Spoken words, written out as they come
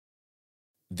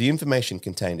The information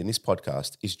contained in this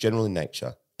podcast is general in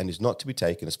nature and is not to be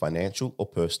taken as financial or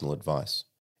personal advice.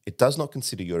 It does not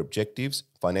consider your objectives,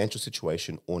 financial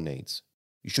situation, or needs.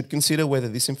 You should consider whether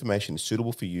this information is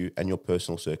suitable for you and your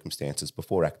personal circumstances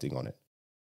before acting on it.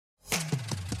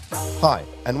 Hi,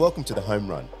 and welcome to The Home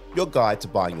Run, your guide to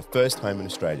buying your first home in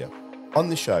Australia. On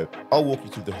this show, I'll walk you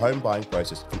through the home buying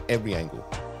process from every angle.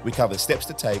 We cover the steps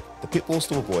to take, the pitfalls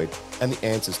to avoid, and the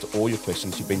answers to all your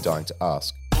questions you've been dying to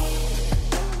ask.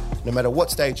 No matter what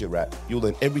stage you're at, you'll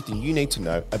learn everything you need to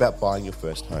know about buying your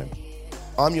first home.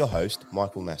 I'm your host,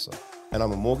 Michael Nasser, and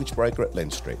I'm a mortgage broker at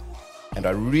Lend Street. And I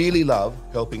really love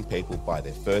helping people buy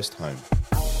their first home.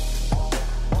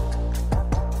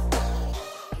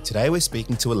 Today we're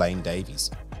speaking to Elaine Davies.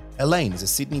 Elaine is a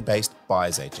Sydney-based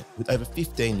buyer's agent with over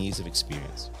 15 years of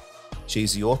experience.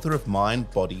 She's the author of Mind,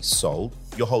 Body, Sold,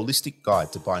 your holistic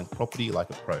guide to buying property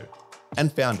like a pro, and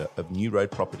founder of New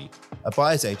Road Property, a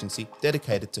buyer's agency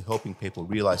dedicated to helping people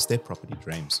realise their property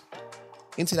dreams.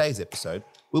 In today's episode,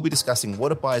 we'll be discussing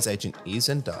what a buyer's agent is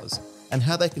and does, and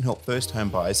how they can help first home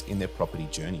buyers in their property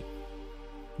journey.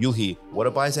 You'll hear what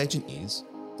a buyer's agent is,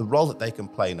 the role that they can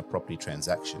play in a property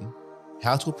transaction,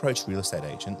 how to approach real estate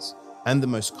agents, and the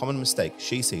most common mistake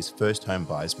she sees first home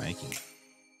buyers making.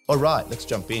 All right, let's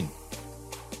jump in.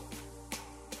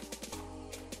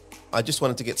 I just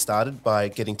wanted to get started by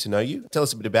getting to know you. Tell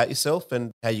us a bit about yourself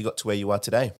and how you got to where you are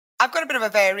today. I've got a bit of a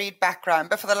varied background,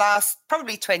 but for the last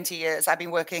probably 20 years, I've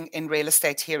been working in real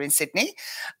estate here in Sydney,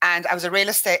 and I was a real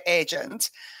estate agent.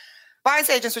 Buyer's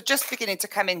agents were just beginning to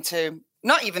come into,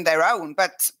 not even their own,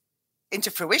 but into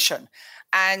fruition.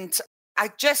 And I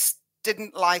just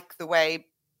didn't like the way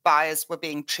buyers were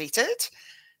being treated,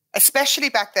 especially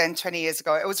back then, 20 years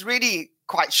ago. It was really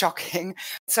quite shocking.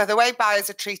 So the way buyers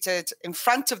are treated in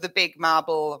front of the big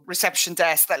marble reception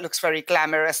desk that looks very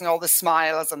glamorous and all the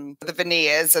smiles and the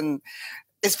veneers and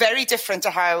is very different to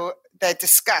how they're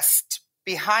discussed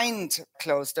behind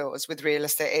closed doors with real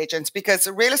estate agents, because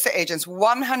real estate agents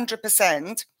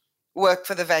 100% work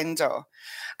for the vendor.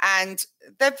 And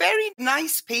they're very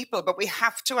nice people, but we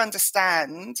have to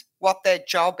understand what their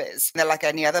job is. They're like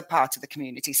any other part of the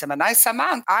community. Some are nice, some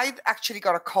aren't. I actually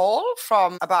got a call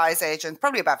from a buyer's agent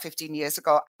probably about 15 years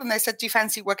ago. And they said, do you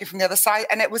fancy working from the other side?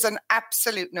 And it was an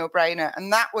absolute no-brainer.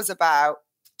 And that was about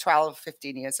 12,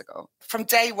 15 years ago. From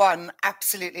day one,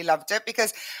 absolutely loved it,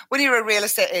 because when you're a real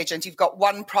estate agent, you've got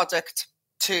one product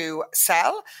to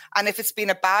sell. And if it's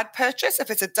been a bad purchase, if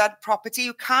it's a dud property,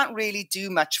 you can't really do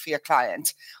much for your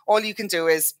client. All you can do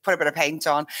is put a bit of paint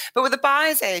on. But with a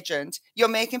buyer's agent, you're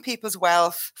making people's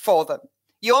wealth for them.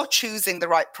 You're choosing the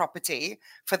right property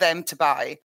for them to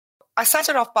buy. I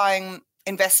started off buying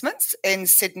investments in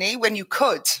Sydney when you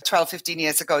could. 12, 15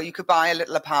 years ago, you could buy a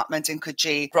little apartment in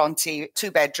Coogee, Bronte,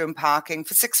 2-bedroom parking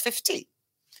for $650.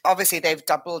 Obviously, they've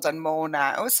doubled and more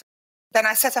now. Then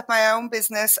I set up my own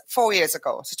business 4 years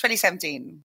ago, so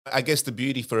 2017. I guess the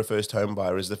beauty for a first home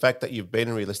buyer is the fact that you've been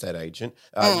a real estate agent.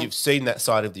 You've seen that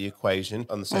side of the equation.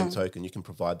 On the same token, you can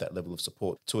provide that level of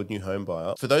support to a new home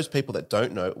buyer. For those people that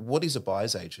don't know, what is a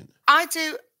buyer's agent? I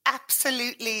do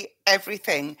absolutely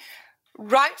everything.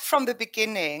 Right from the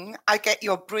beginning, I get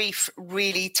your brief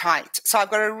really tight. So I've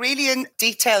got a really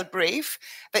detailed brief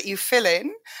that you fill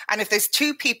in. And if there's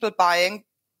two people buying,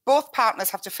 both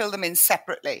partners have to fill them in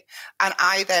separately, and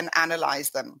I then analyze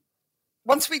them.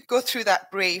 Once we go through that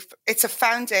brief, it's a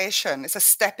foundation, it's a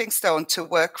stepping stone to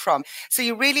work from. So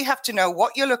you really have to know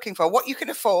what you're looking for, what you can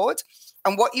afford,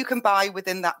 and what you can buy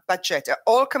within that budget. It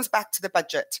all comes back to the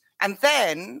budget. And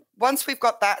then once we've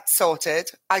got that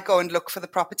sorted, I go and look for the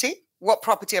property. What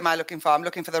property am I looking for? I'm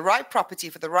looking for the right property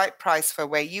for the right price for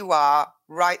where you are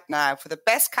right now, for the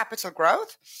best capital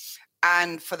growth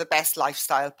and for the best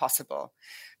lifestyle possible.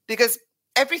 Because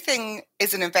everything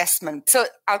is an investment. So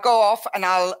I'll go off and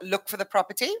I'll look for the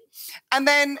property. And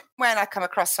then when I come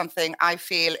across something I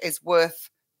feel is worth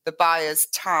the buyer's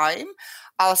time,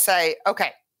 I'll say,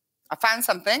 okay, I found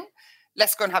something.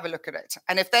 Let's go and have a look at it.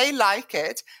 And if they like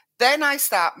it, then I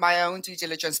start my own due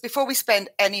diligence before we spend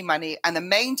any money. And the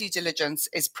main due diligence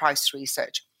is price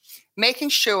research, making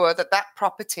sure that that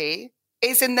property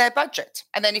is in their budget.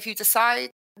 And then if you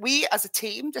decide, we as a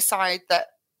team decide that,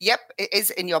 yep, it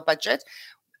is in your budget,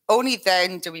 only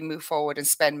then do we move forward and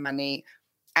spend money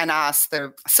and ask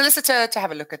the solicitor to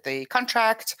have a look at the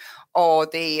contract, or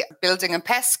the building and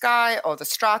pest guy, or the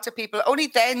strata people. Only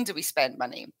then do we spend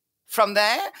money. From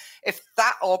there, if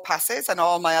that all passes and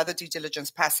all my other due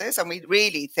diligence passes, and we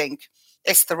really think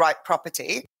it's the right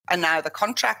property, and now the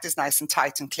contract is nice and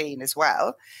tight and clean as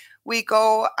well, we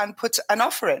go and put an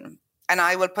offer in. And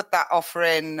I will put that offer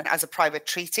in as a private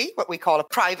treaty, what we call a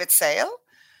private sale.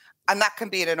 And that can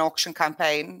be in an auction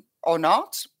campaign or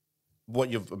not. What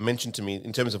you've mentioned to me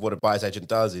in terms of what a buyer's agent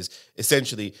does is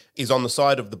essentially is on the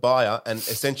side of the buyer and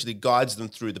essentially guides them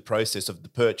through the process of the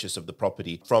purchase of the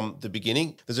property from the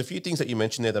beginning. There's a few things that you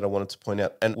mentioned there that I wanted to point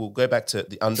out, and we'll go back to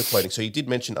the underquoting. So you did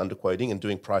mention underquoting and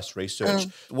doing price research.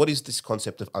 What is this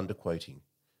concept of underquoting?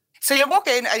 So you'll walk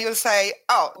in and you'll say,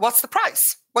 oh, what's the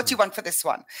price? What do you want for this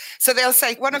one? So they'll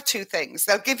say one of two things.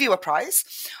 They'll give you a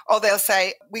price, or they'll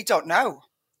say, we don't know.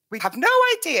 We have no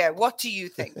idea. What do you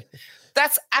think?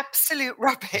 That's absolute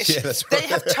rubbish. Yeah, that's right. They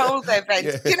have told their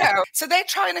vendors, So they're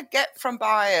trying to get from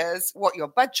buyers what your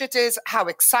budget is, how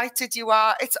excited you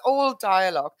are. It's all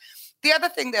dialogue. The other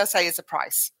thing they'll say is a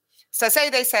price. So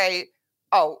they say,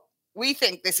 oh, we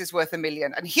think this is worth $1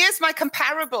 million. And here's my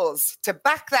comparables to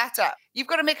back that up. You've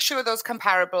got to make sure those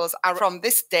comparables are from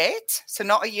this date, so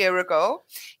not a year ago.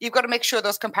 You've got to make sure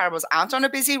those comparables aren't on a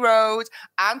busy road,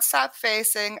 aren't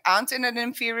south-facing, aren't in an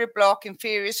inferior block,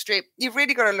 inferior street. You've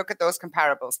really got to look at those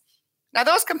comparables. Now,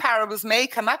 those comparables may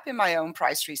come up in my own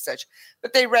price research,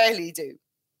 but they rarely do.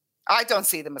 I don't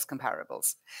see them as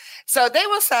comparables. So they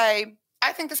will say,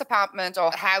 I think this apartment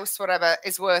or house, whatever,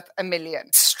 is worth $1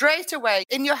 million. Straight away,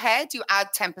 in your head, you add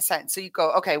 10%. So you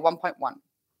go, okay, 1.1.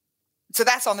 So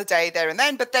that's on the day there and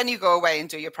then, but then you go away and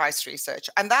do your price research.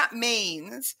 And that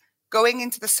means going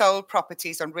into the sold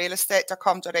properties on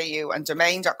realestate.com.au and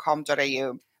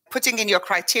domain.com.au, putting in your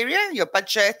criteria, your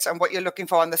budget and what you're looking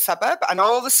for in the suburb, and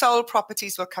all the sold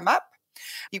properties will come up.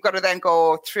 You've got to then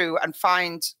go through and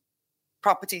find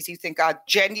properties you think are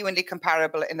genuinely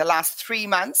comparable in the last 3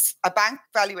 months. A bank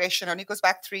valuation only goes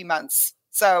back 3 months.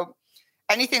 So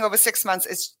anything over 6 months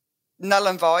is null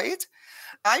and void.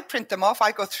 I print them off.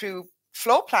 I go through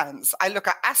floor plans. I look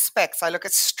at aspects. I look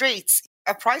at streets.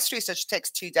 A price research takes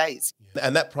 2 days.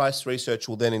 And that price research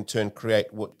will then in turn create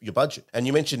your budget. And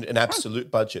you mentioned an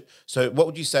absolute budget. So what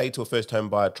would you say to a first home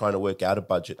buyer trying to work out a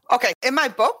budget? Okay. In my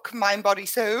book, Mind, Body,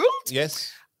 Sold.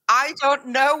 Yes. I don't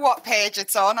know what page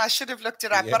it's on. I should have looked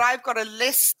it up, but I've got a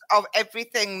list of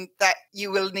everything that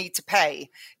you will need to pay,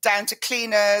 down to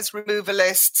cleaners, removal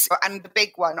lists, and the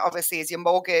big one, obviously, is your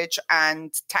mortgage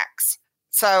and tax.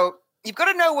 So you've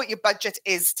got to know what your budget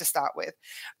is to start with.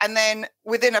 And then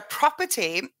within a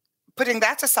property, putting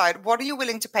that aside, what are you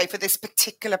willing to pay for this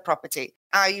particular property?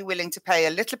 Are you willing to pay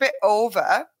a little bit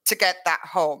over to get that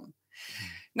home?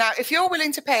 Now, if you're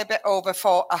willing to pay a bit over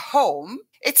for a home,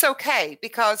 it's okay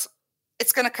because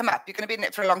it's going to come up. You're going to be in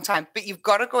it for a long time, but you've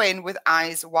got to go in with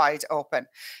eyes wide open.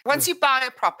 Once you buy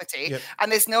a property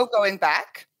and there's no going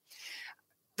back,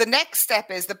 the next step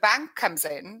is the bank comes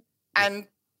in and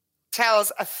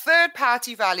tells a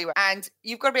third-party valuer, and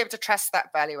you've got to be able to trust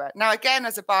that valuer. Now, again,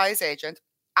 as a buyer's agent,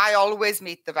 I always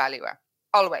meet the valuer,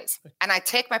 always. And I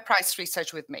take my price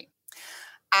research with me.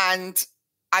 And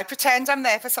I pretend I'm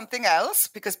there for something else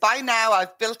because by now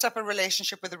I've built up a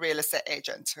relationship with a real estate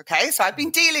agent. Okay. So I've been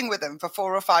dealing with them for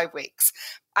 4 or 5 weeks.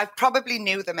 I probably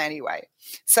knew them anyway.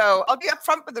 So I'll be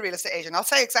upfront with the real estate agent. I'll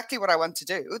say exactly what I want to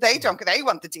do. They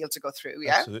want the deal to go through.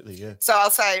 Yeah. Absolutely. Yeah. So I'll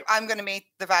say, I'm going to meet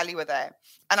the valuer there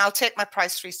and I'll take my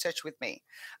price research with me.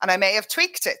 And I may have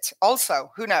tweaked it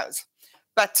also. Who knows?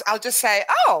 But I'll just say,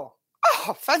 oh,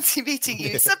 fancy meeting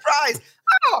you. Surprise.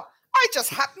 Oh, I just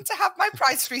happen to have my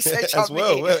price research as on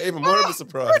well. me. Well, even more of a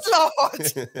surprise. Good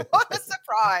Lord. What a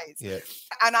surprise. Yeah.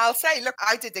 And I'll say, look,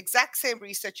 I did the exact same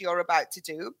research you're about to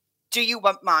do. Do you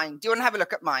want mine? Do you want to have a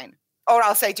look at mine? Or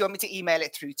I'll say, do you want me to email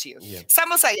it through to you? Yeah. Some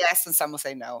will say yes and some will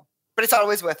say no. But it's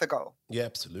always worth a go. Yeah,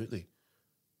 absolutely.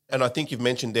 And I think you've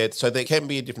mentioned there, so there can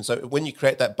be a difference. So when you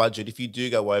create that budget, if you do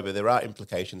go over, there are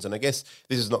implications. And I guess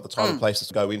this is not the time and place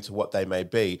to go into what they may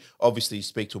be. Obviously, you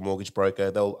speak to a mortgage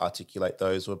broker, they'll articulate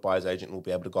those, or a buyer's agent will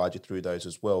be able to guide you through those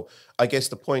as well. I guess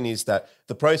the point is that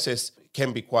the process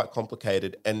can be quite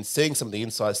complicated, and seeing some of the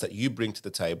insights that you bring to the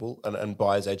table and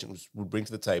buyer's agent will bring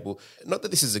to the table, not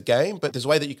that this is a game, but there's a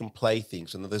way that you can play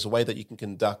things and there's a way that you can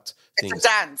conduct things. It's a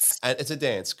dance. And it's a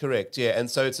dance, correct, yeah. And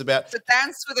so it's about... It's a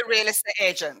dance with a real estate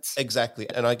agent. Exactly.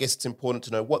 And I guess it's important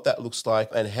to know what that looks like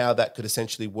and how that could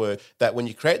essentially work, that when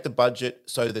you create the budget,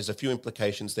 so there's a few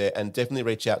implications there, and definitely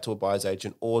reach out to a buyer's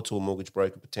agent or to a mortgage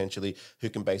broker potentially who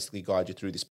can basically guide you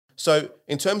through this. So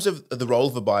in terms of the role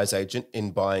of a buyer's agent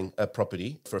in buying a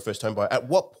property for a first home buyer, at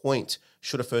what point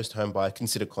should a first home buyer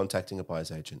consider contacting a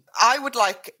buyer's agent? I would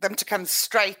like them to come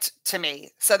straight to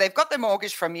me. So they've got their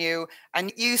mortgage from you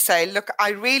and you say, look, I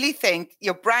really think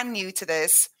you're brand new to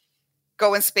this.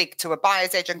 Go and speak to a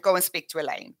buyer's agent, go and speak to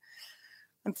Elaine.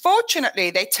 Unfortunately,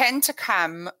 they tend to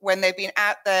come when they've been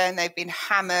out there and they've been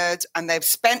hammered and they've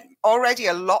spent already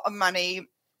a lot of money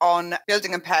on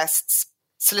building and pests.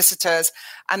 solicitors,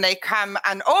 and they come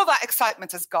and all that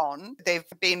excitement has gone. They've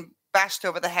been bashed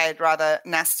over the head rather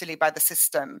nastily by the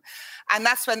system. And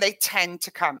that's when they tend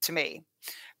to come to me.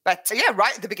 But yeah,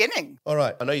 right at the beginning. All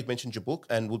right. I know you've mentioned your book,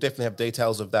 and we'll definitely have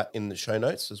details of that in the show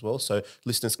notes as well, so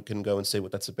listeners can go and see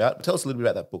what that's about. But tell us a little bit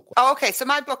about that book. Oh, okay. So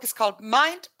my book is called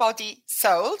Mind, Body,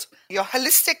 Sold, your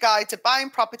holistic guide to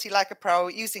buying property like a pro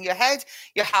using your head,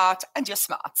 your heart, and your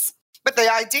smarts. But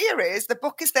the idea is the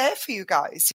book is there for you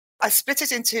guys. I split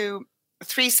it into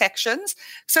 3 sections.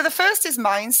 So the first is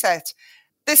mindset.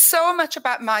 There's so much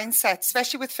about mindset,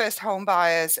 especially with first home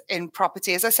buyers in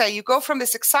property. As I say, you go from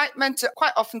this excitement to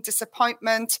quite often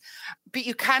disappointment, but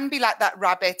you can be like that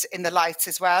rabbit in the lights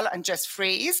as well and just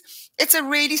freeze. It's a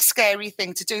really scary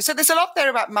thing to do. So there's a lot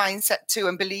there about mindset too,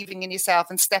 and believing in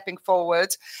yourself and stepping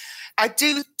forward. I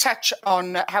do touch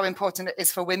on how important it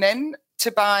is for women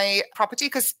to buy property,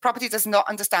 because property does not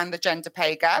understand the gender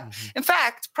pay gap. Mm-hmm. In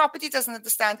fact, property doesn't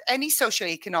understand any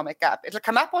socioeconomic gap. It'll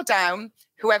come up or down,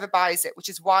 whoever buys it, which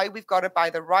is why we've got to buy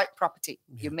the right property.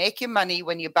 Yeah. You make your money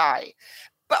when you buy.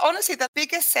 But honestly, the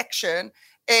biggest section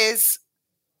is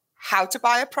how to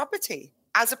buy a property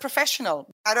as a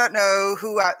professional. I don't know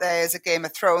who out there is a Game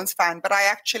of Thrones fan, but I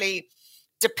actually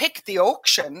depict the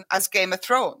auction as Game of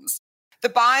Thrones. The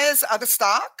buyers are the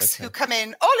Starks, who come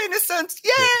in all innocent.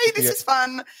 Yay, this is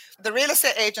fun. The real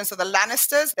estate agents are the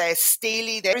Lannisters. They're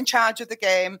steely. They're in charge of the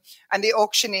game. And the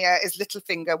auctioneer is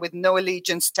Littlefinger with no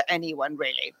allegiance to anyone,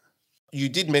 really. You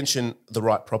did mention the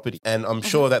right property, and I'm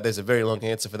sure that there's a very long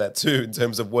answer for that too in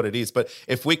terms of what it is. But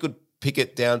if we could pick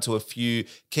it down to a few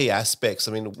key aspects,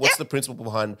 I mean, what's the principle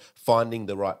behind finding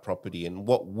the right property, and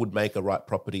what would make a right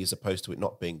property as opposed to it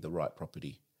not being the right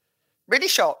property? Really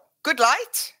short. Good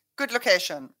light. Good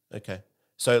location. Okay.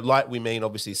 So light, we mean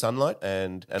obviously sunlight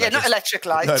and not electric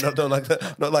light. No, not like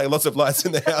that. Not like lots of lights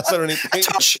in the house or anything. A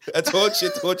torch. A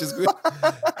torch is good.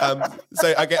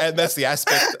 And that's the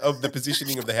aspect of the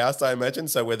positioning of the house, I imagine.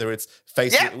 So whether it's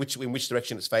facing, in which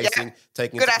direction it's facing,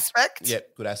 taking good aspect. Yeah,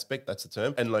 good aspect. That's the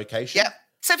term. And location. Yeah.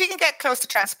 So if you can get close to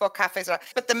transport, cafes,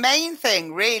 but the main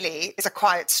thing really is a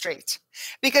quiet street,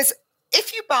 because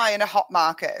if you buy in a hot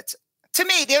market. To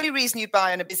me, the only reason you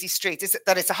buy on a busy street is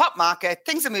that it's a hot market,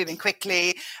 things are moving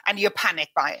quickly, and you're panic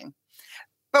buying.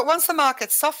 But once the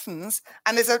market softens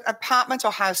and there's an apartment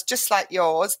or house just like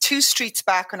yours, 2 streets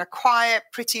back on a quiet,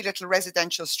 pretty little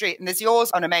residential street, and there's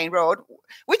yours on a main road,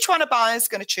 which one a buyer is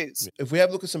going to choose? If we have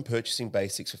a look at some purchasing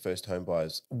basics for first home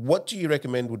buyers, what do you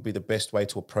recommend would be the best way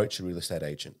to approach a real estate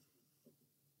agent?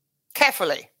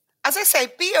 Carefully. As I say,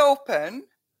 be open,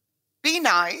 be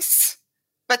nice,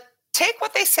 take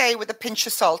what they say with a pinch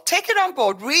of salt. Take it on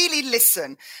board. Really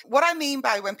listen. What I mean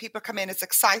by when people come in is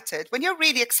excited. When you're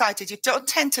really excited, you don't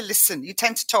tend to listen. You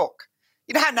tend to talk.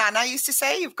 You know how Nana used to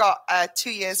say, you've got 2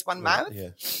 ears, one mouth? Yeah.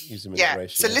 Use them in that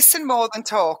ratio. So listen more than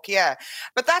talk,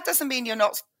 But that doesn't mean you're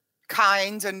not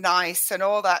kind and nice and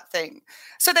all that thing.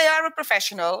 So they are a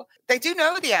professional. They do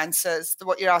know the answers to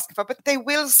what you're asking for, but they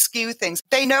will skew things.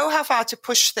 They know how far to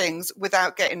push things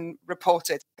without getting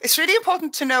reported. It's really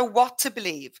important to know what to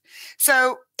believe.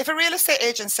 So if a real estate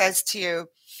agent says to you,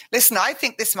 listen, I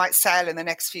think this might sell in the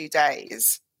next few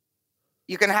days,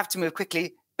 you're going to have to move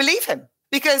quickly. Believe him.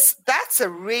 Because that's a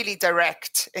really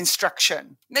direct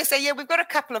instruction. They say, we've got a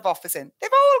couple of offers in. They've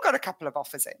all got a couple of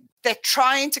offers in. They're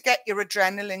trying to get your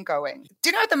adrenaline going. Do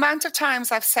you know the amount of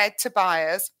times I've said to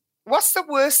buyers, what's the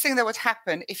worst thing that would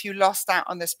happen if you lost out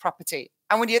on this property?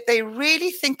 And when they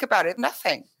really think about it,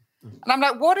 nothing. And I'm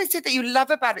like, what is it that you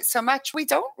love about it so much? We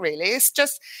don't really. It's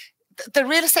just the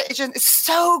real estate agent is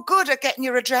so good at getting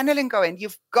your adrenaline going.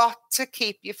 You've got to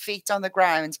keep your feet on the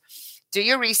ground. Do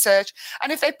your research.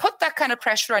 And if they put that kind of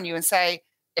pressure on you and say,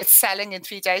 it's selling in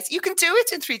 3 days, you can do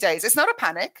it in 3 days. It's not a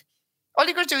panic. All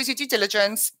you've got to do is your due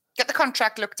diligence, get the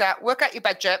contract looked at, work out your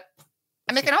budget,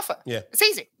 and make an offer. Yeah. It's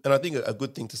easy. And I think a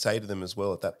good thing to say to them as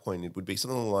well at that point, it would be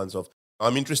something along the lines of,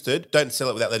 I'm interested, don't sell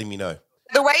it without letting me know.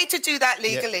 The way to do that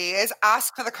legally is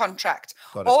ask for the contract.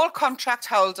 All contract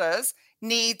holders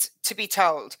need to be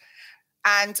told.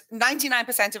 And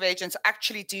 99% of agents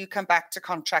actually do come back to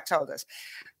contract holders.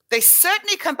 They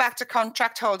certainly come back to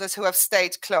contract holders who have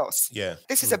stayed close. Yeah.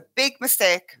 This is a big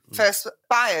mistake first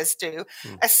buyers do,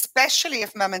 especially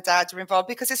if mum and dad are involved,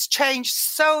 because it's changed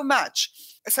so much.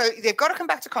 So they've got to come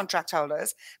back to contract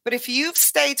holders. But if you've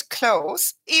stayed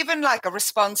close, even like a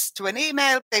response to an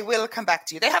email, they will come back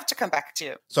to you. They have to come back to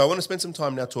you. So I want to spend some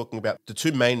time now talking about the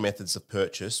 2 main methods of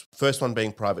purchase. First one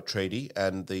being private treaty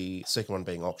and the second one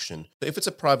being auction. If it's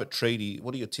a private treaty,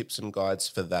 what are your tips and guides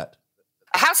for that?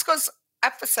 A house goes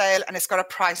up for sale and it's got a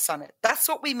price on it. That's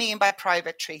what we mean by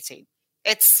private treaty.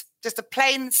 It's just a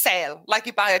plain sale, like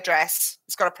you buy a dress,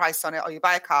 it's got a price on it, or you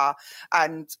buy a car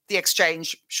and the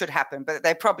exchange should happen, but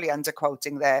they're probably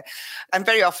underquoting there. And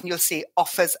very often you'll see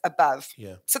offers above.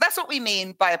 Yeah. So that's what we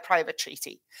mean by a private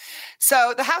treaty.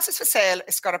 So the house is for sale,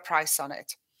 it's got a price on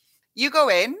it. You go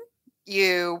in,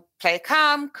 you play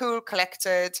calm, cool,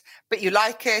 collected, but you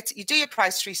like it, you do your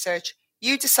price research,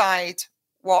 you decide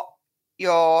what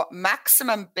your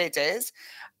maximum bid is,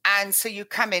 and so you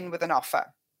come in with an offer.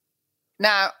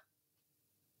 Now,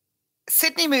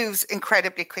 Sydney moves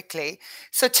incredibly quickly.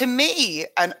 So to me,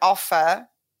 an offer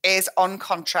is on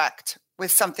contract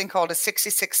with something called a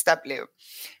 66W.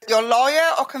 Your lawyer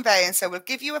or conveyancer will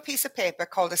give you a piece of paper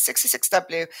called a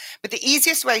 66W, but the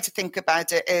easiest way to think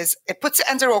about it is it puts it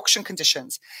under auction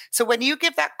conditions. So when you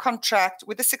give that contract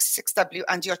with the 66W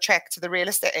and your check to the real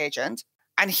estate agent,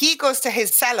 and he goes to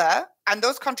his seller and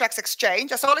those contracts exchange,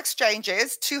 that's all exchange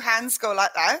is, two hands go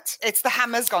like that. It's the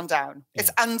hammer's gone down. Yeah.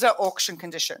 It's under auction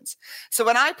conditions. So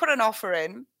when I put an offer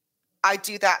in, I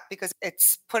do that because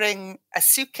it's putting a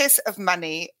suitcase of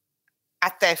money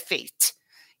at their feet.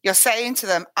 You're saying to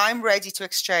them, I'm ready to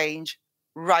exchange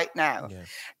right now. Yeah.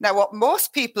 Now, what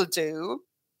most people do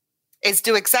is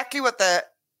do exactly what the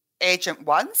agent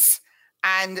wants,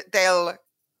 and they'll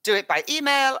do it by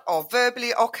email or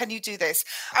verbally, or can you do this?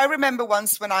 I remember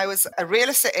once when I was a real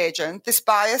estate agent, this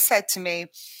buyer said to me,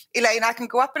 Elaine, I can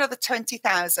go up another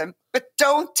 20,000, but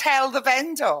don't tell the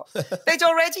vendor. They'd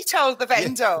already told the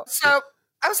vendor. Yeah. So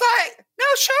I was like, no,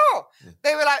 sure. Yeah.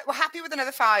 They were like, we're happy with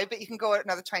another 5, but you can go at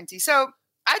another 20. So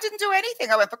I didn't do anything.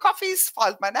 I went for coffees,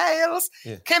 filed my nails,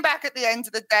 came back at the end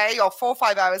of the day or 4 or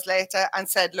 5 hours later and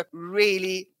said, look,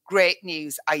 really great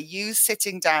news. I used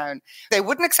sitting down. They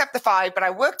wouldn't accept the 5, but I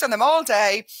worked on them all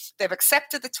day. They've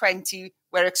accepted the 20.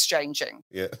 We're exchanging.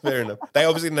 Yeah, fair enough. They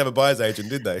obviously didn't have a buyer's agent,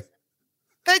 did they?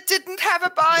 They didn't have a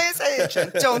buyer's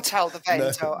agent. Don't tell the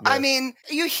vendor. No. I mean,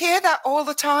 you hear that all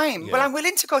the time. Yeah. Well, I'm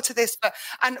willing to go to this,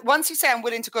 and once you say I'm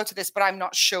willing to go to this, but I'm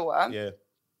not sure. Yeah.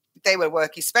 They will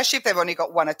work, especially if they've only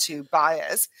got 1 or 2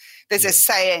 buyers. There's a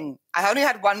saying, I only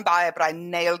had 1 buyer, but I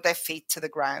nailed their feet to the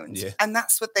ground. Yeah. And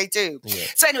that's what they do. Yeah.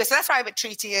 So anyway, so that's what private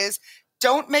treaty is.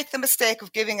 Don't make the mistake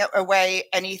of giving away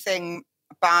anything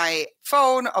by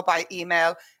phone or by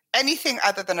email. Anything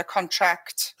other than a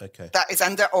contract that is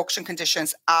under auction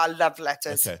conditions are love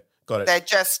letters. Okay, got it. They're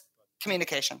just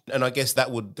communication. And I guess that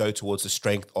would go towards the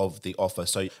strength of the offer.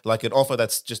 So like an offer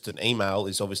that's just an email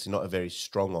is obviously not a very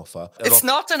strong offer. It's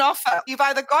not an offer. You've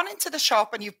either gone into the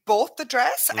shop and you've bought the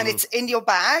dress and it's in your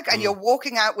bag and you're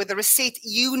walking out with a receipt.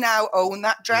 You now own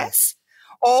that dress.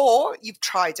 Or you've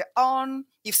tried it on,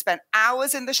 you've spent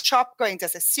hours in the shop going,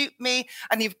 does it suit me?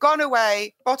 And you've gone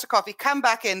away, bought a coffee, come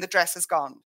back in, the dress is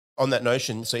gone. On that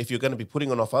notion, so if you're going to be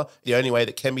putting an offer, the only way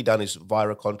that can be done is via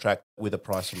a contract with a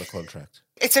price on the contract.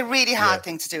 It's a really hard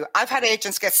thing to do. I've had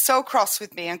agents get so cross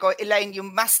with me and go, Elaine, you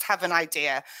must have an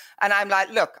idea. And I'm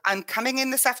like, look, I'm coming in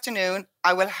this afternoon.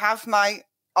 I will have my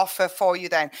offer for you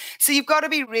then. So you've got to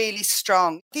be really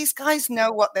strong. These guys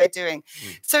know what they're doing.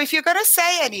 So if you're going to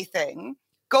say anything,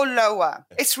 go lower.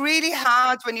 It's really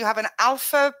hard when you have an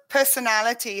alpha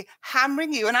personality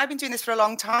hammering you. And I've been doing this for a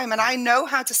long time and I know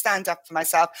how to stand up for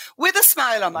myself with a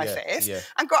smile on my face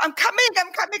and go, I'm coming,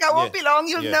 I won't be long.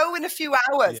 You'll know in a few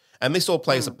hours. And this all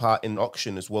plays a part in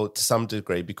auction as well to some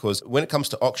degree, because when it comes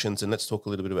to auctions, and let's talk a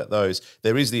little bit about those,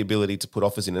 there is the ability to put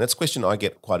offers in. And that's a question I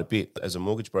get quite a bit as a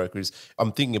mortgage broker is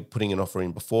I'm thinking of putting an offer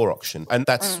in before auction. And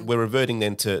that's, we're reverting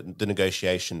then to the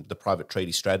negotiation, the private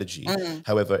treaty strategy.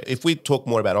 However, if we talk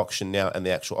more about auction now and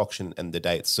the actual auction and the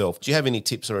day itself, do you have any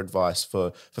tips or advice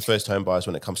for first home buyers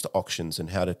when it comes to auctions and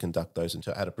how to conduct those and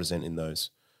how to present in those?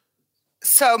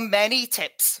 So many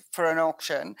tips for an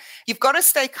auction. You've got to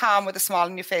stay calm with a smile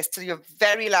on your face till your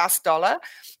very last dollar.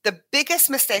 The biggest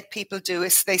mistake people do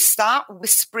is they start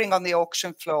whispering on the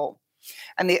auction floor.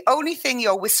 And the only thing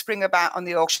you're whispering about on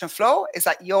the auction floor is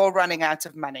that you're running out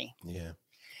of money. Yeah.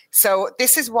 So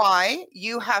this is why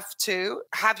you have to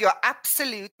have your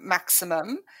absolute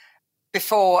maximum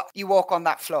before you walk on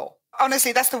that floor.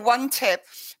 Honestly, that's the one tip.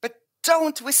 But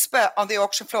don't whisper on the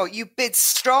auction floor. You bid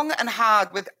strong and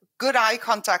hard with good eye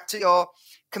contact to your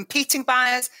competing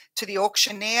buyers, to the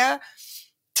auctioneer.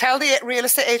 Tell the real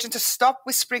estate agent to stop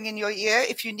whispering in your ear.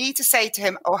 If you need to say to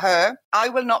him or her, I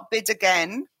will not bid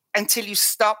again until you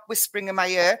stop whispering in my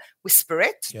ear, whisper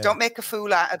it. Yeah. Don't make a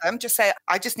fool out of them. Just say,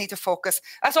 I just need to focus.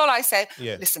 That's all I say.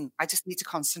 Yeah. Listen, I just need to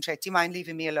concentrate. Do you mind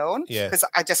leaving me alone? Because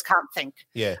I just can't think.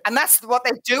 Yeah. And that's what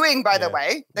they're doing, by the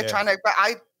way. They're trying to, but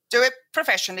I do it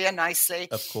professionally and nicely.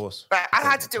 Of course. But I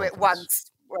had to do it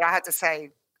once where I had to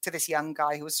say, to this young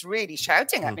guy who was really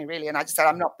shouting at me, really. And I just said,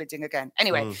 I'm not bidding again.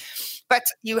 Anyway, but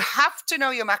you have to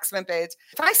know your maximum bid.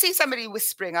 If I see somebody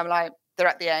whispering, I'm like, they're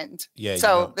at the end. Yeah.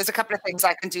 So there's a couple of things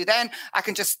I can do then. I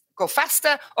can just go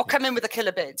faster or come in with a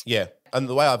killer bid. Yeah. And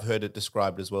the way I've heard it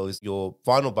described as well is your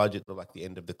final budget is like the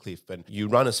end of the cliff, and you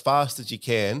run as fast as you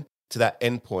can to that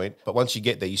end point. But once you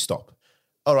get there, you stop.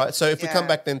 All right. So if we come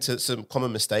back then to some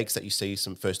common mistakes that you see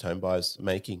some first home buyers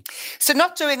making. So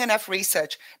not doing enough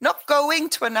research, not going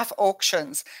to enough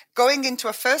auctions, going into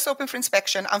a first open for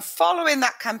inspection and following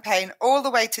that campaign all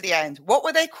the way to the end. What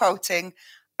were they quoting?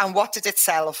 And what did it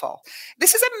sell for?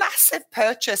 This is a massive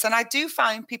purchase. And I do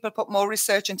find people put more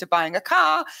research into buying a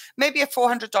car, maybe a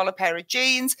 $400 pair of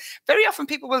jeans. Very often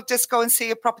people will just go and see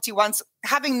a property once,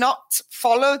 having not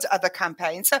followed other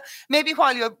campaigns. So maybe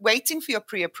while you're waiting for your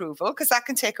pre-approval, because that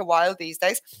can take a while these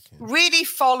days, really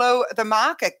follow the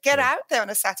market. Get out there on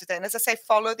a Saturday. And as I say,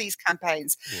 follow these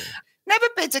campaigns. Never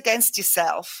bid against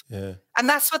yourself. And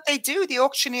that's what they do. The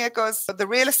auctioneer goes, the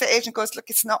real estate agent goes, look,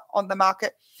 it's not on the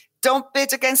market. Don't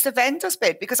bid against a vendor's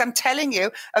bid, because I'm telling you,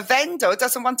 a vendor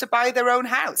doesn't want to buy their own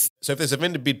house. So if there's a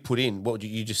vendor bid put in, what would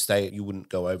you just say? You wouldn't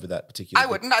go over that particular bid?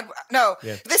 I wouldn't. No,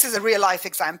 This is a real life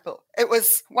example. It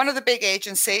was one of the big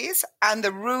agencies and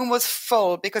the room was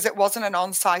full because it wasn't an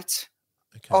on-site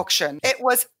auction. It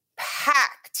was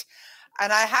packed.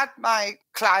 And I had my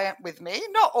client with me.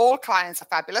 Not all clients are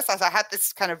fabulous, as I had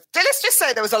this kind of, let's just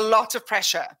say there was a lot of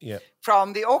pressure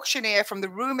from the auctioneer, from the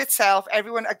room itself,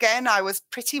 everyone. Again, I was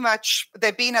pretty much,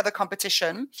 there'd been other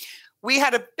competition. We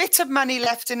had a bit of money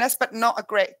left in us, but not a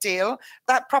great deal.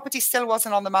 That property still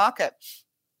wasn't on the market.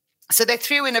 So they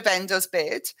threw in a vendor's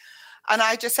bid. And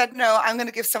I just said, no, I'm going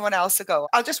to give someone else a go.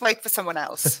 I'll just wait for someone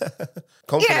else.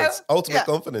 Confidence, ultimate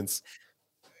confidence.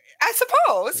 I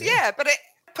suppose, but it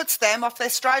puts them off their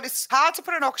stride. It's hard to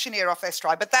put an auctioneer off their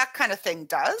stride, but that kind of thing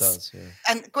does.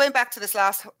 And going back to this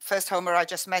last first homer I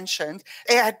just mentioned,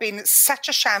 it had been such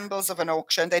a shambles of an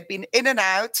auction. They'd been in and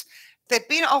out. There'd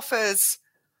been offers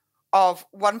of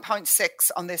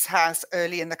 1.6 on this house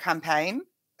early in the campaign.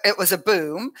 It was a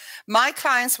boom. My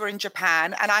clients were in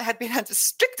Japan and I had been under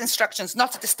strict instructions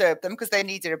not to disturb them because they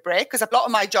needed a break, because a lot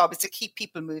of my job is to keep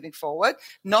people moving forward,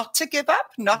 not to give up,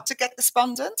 not to get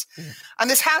despondent. And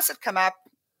this house had come up.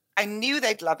 I knew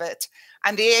they'd love it.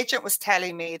 And the agent was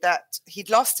telling me that he'd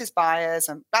lost his buyers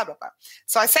and blah, blah, blah.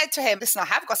 So I said to him, listen, I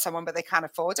have got someone, but they can't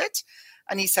afford it.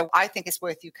 And he said, I think it's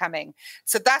worth you coming.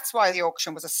 So that's why the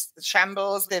auction was a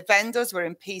shambles. The vendors were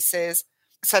in pieces.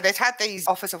 So they'd had these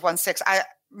offers of 1.6. I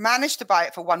managed to buy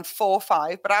it for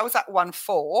 1.45, but I was at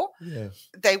 1.4.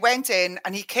 They went in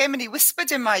and he came and he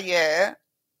whispered in my ear.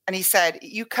 And he said,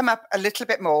 you come up a little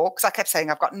bit more, because I kept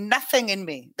saying, I've got nothing in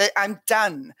me. I'm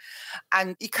done.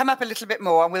 And you come up a little bit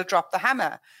more and we'll drop the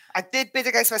hammer. I did bid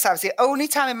against myself. It's the only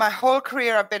time in my whole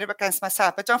career I've bid against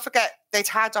myself. But don't forget, they'd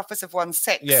had offers of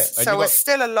 1.6. So we're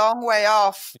still a long way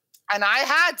off. And I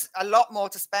had a lot more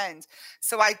to spend.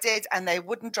 So I did, and they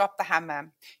wouldn't drop the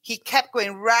hammer. He kept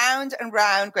going round and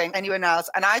round, going anyone else.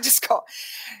 And I just got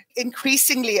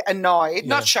increasingly annoyed,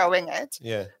 not showing it.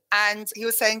 And he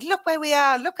was saying, look where we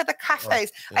are, look at the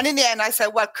cafes. And in the end, I said,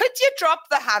 well, could you drop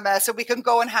the hammer so we can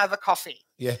go and have a coffee?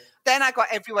 Then I got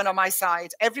everyone on my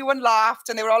side. Everyone laughed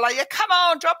and they were all like, come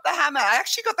on, drop the hammer. I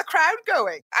actually got the crowd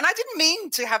going. And I didn't mean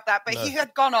to have that, but he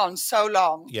had gone on so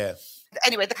long.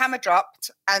 Anyway, the hammer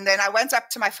dropped. And then I went up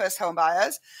to my first home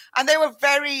buyers and they were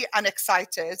very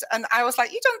unexcited. And I was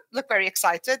like, you don't look very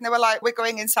excited. And they were like, we're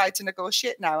going inside to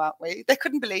negotiate now, aren't we? They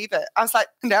couldn't believe it. I was like,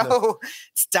 no.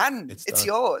 It's done. It's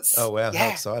yours. Oh, wow. How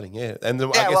exciting. And I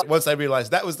guess once they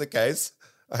realized that was the case,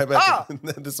 I imagine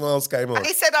the smiles came on.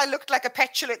 He said I looked like a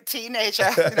petulant teenager.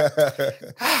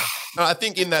 I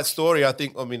think in that story, I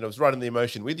was right in the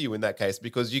emotion with you in that case,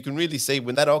 because you can really see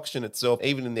when that auction itself,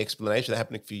 even in the explanation that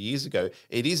happened a few years ago,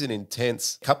 it is an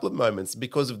intense couple of moments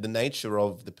because of the nature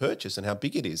of the purchase and how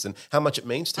big it is and how much it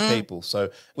means to people.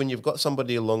 So when you've got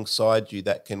somebody alongside you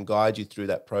that can guide you through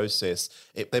that process,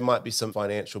 there might be some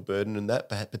financial burden in that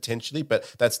potentially,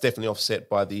 but that's definitely offset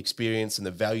by the experience and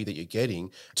the value that you're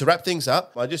getting. To wrap things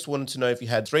up, I just wanted to know if you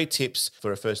had 3 tips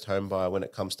for a first home buyer when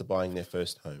it comes to buying their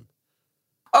first home.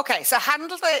 Okay, so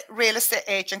handle the real estate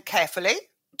agent carefully.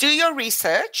 Do your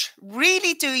research.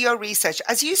 Really do your research.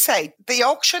 As you say, the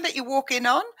auction that you walk in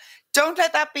on, don't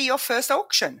let that be your first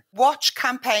auction. Watch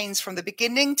campaigns from the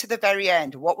beginning to the very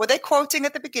end. What were they quoting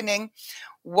at the beginning?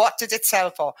 What did it sell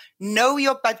for? Know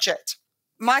your budget.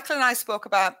 Michael and I spoke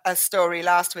about a story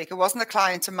last week. It wasn't a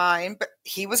client of mine, but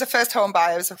he was a first home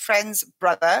buyer. It was a friend's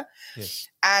brother.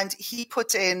 And he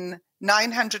put in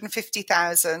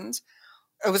 950,000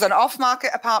 It was an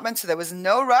off-market apartment, so there was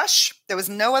no rush. There was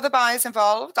no other buyers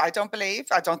involved, I don't believe.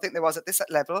 I don't think there was at this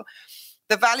level.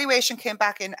 The valuation came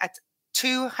back in at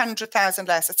 200,000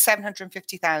 less, at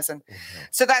 750,000.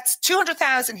 So that's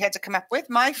 200,000 he had to come up with.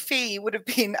 My fee would have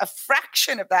been a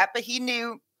fraction of that, but he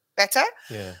knew better.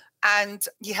 Yeah. And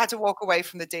he had to walk away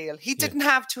from the deal. He didn't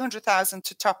have 200,000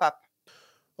 to top up.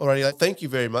 Alrighty, thank you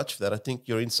very much for that. I think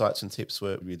your insights and tips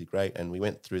were really great, and we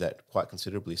went through that quite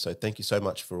considerably. So thank you so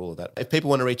much for all of that. If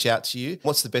people want to reach out to you,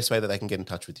 what's the best way that they can get in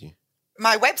touch with you?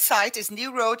 My website is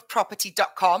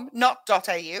newroadproperty.com, not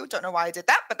 .au. Don't know why I did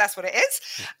that, but that's what it is.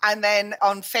 And then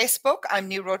on Facebook, I'm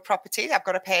New Road Property. I've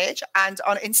got a page. And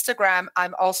on Instagram,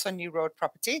 I'm also New Road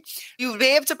Property. You'll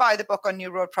be able to buy the book on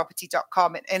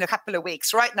newroadproperty.com in a couple of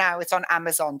weeks. Right now, it's on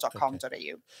amazon.com.au.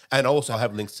 Okay. And also, I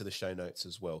have links to the show notes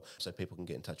as well, so people can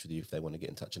get in touch with you if they want to get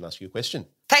in touch and ask you a question.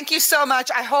 Thank you so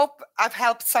much. I hope I've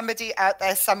helped somebody out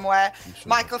there somewhere. Sure.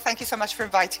 Michael, thank you so much for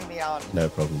inviting me on. No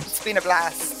problem. It's been a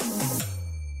blast.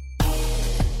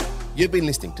 You've been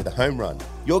listening to The Home Run,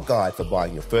 your guide for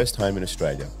buying your first home in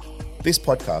Australia. This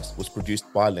podcast was produced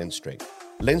by Lend Street.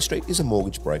 Lend Street is a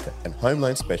mortgage broker and home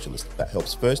loan specialist that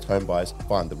helps first home buyers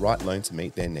find the right loan to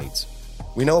meet their needs.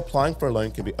 We know applying for a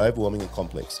loan can be overwhelming and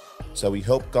complex, so we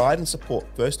help guide and support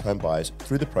first home buyers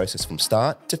through the process from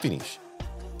start to finish.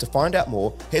 To find out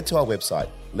more, head to our website,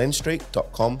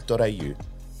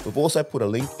 lendstreet.com.au. We've also put a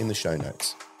link in the show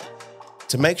notes.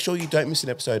 To make sure you don't miss an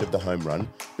episode of The Home Run,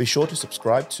 be sure to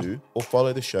subscribe to or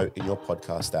follow the show in your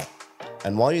podcast app.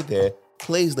 And while you're there,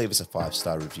 please leave us a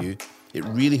 5-star review. It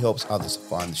really helps others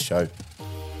find the show.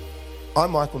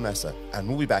 I'm Michael Nasser, and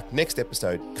we'll be back next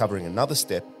episode covering another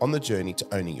step on the journey to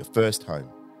owning your first home.